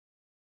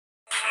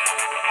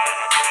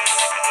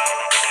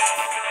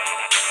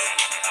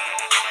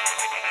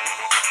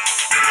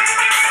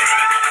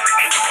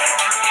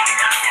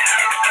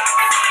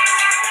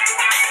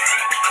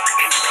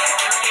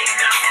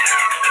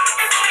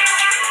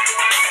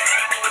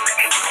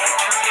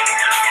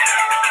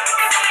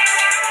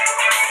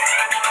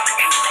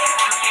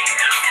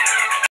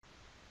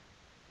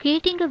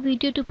Creating a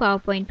video to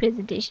PowerPoint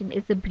presentation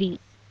is a breeze.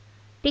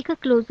 Take a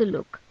closer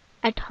look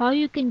at how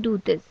you can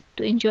do this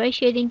to enjoy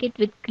sharing it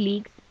with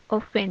colleagues or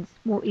friends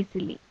more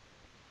easily.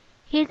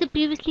 Here's a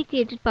previously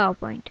created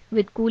PowerPoint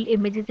with cool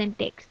images and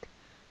text.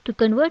 To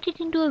convert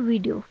it into a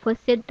video,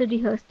 first set the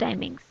rehearsed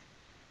timings.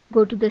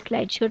 Go to the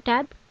slideshow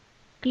tab,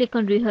 click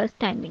on rehearsed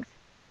timings,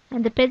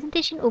 and the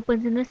presentation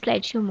opens in the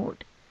slideshow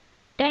mode.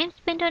 Time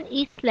spent on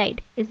each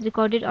slide is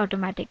recorded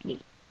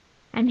automatically.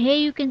 And here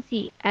you can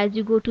see as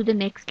you go to the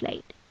next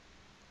slide.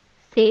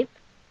 Save,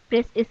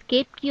 press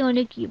Escape key on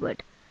your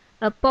keyboard.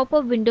 A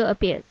pop-up window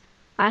appears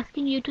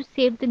asking you to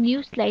save the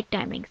new slide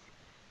timings.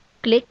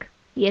 Click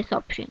Yes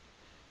option.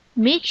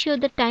 Make sure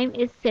the time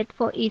is set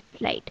for each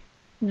slide.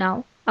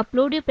 Now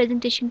upload your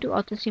presentation to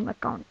AuthorStream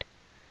account.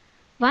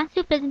 Once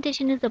your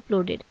presentation is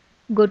uploaded,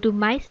 go to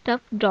My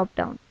Stuff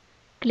drop-down.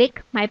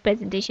 Click My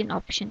Presentation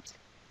options.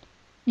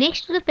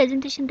 Next to the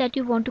presentation that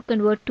you want to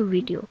convert to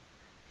video,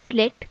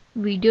 select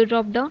Video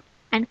drop-down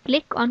and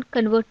click on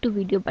Convert to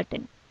Video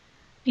button.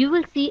 You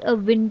will see a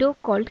window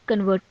called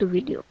Convert to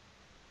Video.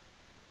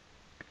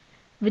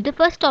 With the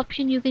first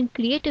option, you can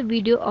create a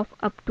video of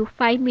up to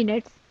 5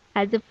 minutes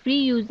as a free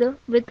user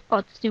with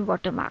AuthorStream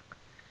watermark.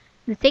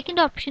 The second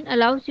option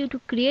allows you to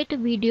create a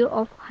video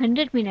of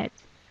 100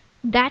 minutes,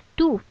 that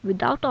too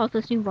without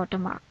AuthorStream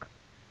watermark.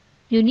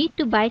 You need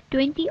to buy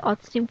 20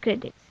 AuthorStream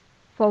credits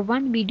for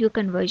one video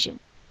conversion.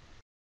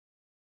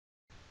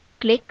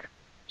 Click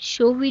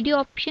Show Video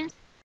options,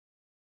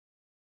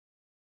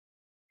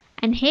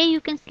 and here you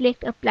can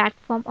select a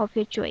platform of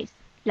your choice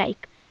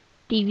like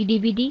TV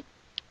DVD,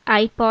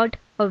 iPod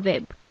or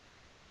web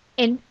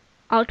in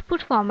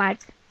output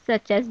formats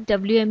such as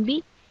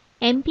WMV,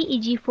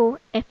 MPEG-4,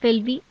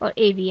 FLV or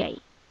AVI.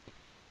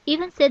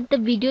 Even set the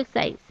video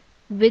size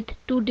with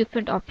two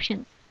different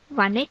options,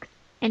 1x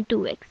and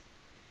 2x.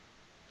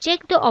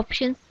 Check the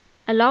options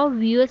allow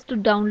viewers to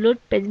download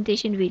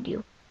presentation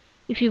video.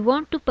 If you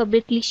want to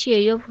publicly share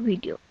your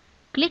video,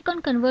 click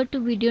on Convert to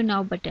Video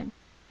Now button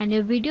and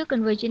your video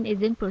conversion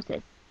is in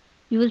process.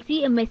 You will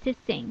see a message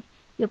saying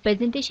your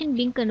presentation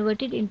being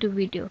converted into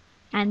video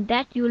and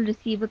that you will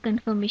receive a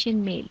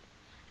confirmation mail,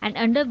 and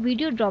under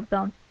Video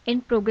drop-down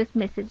In Progress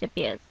message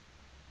appears.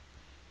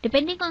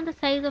 Depending on the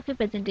size of your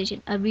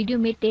presentation, a video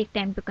may take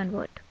time to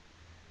convert.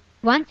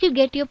 Once you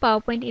get your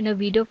PowerPoint in a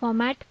video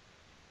format,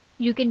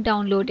 you can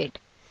download it.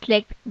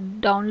 Select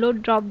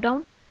Download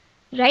drop-down,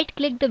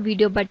 right-click the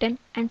video button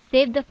and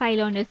save the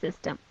file on your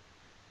system.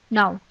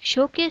 Now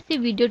showcase the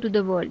video to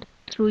the world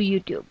through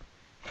YouTube.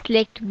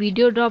 Select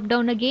Video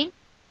drop-down again,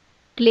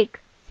 click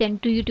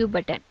Send to YouTube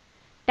button.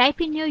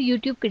 Type in your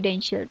YouTube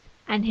credentials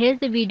and here's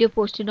the video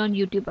posted on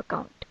YouTube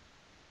account.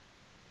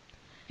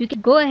 You can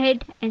go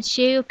ahead and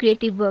share your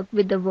creative work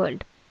with the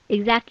world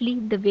exactly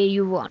the way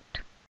you want.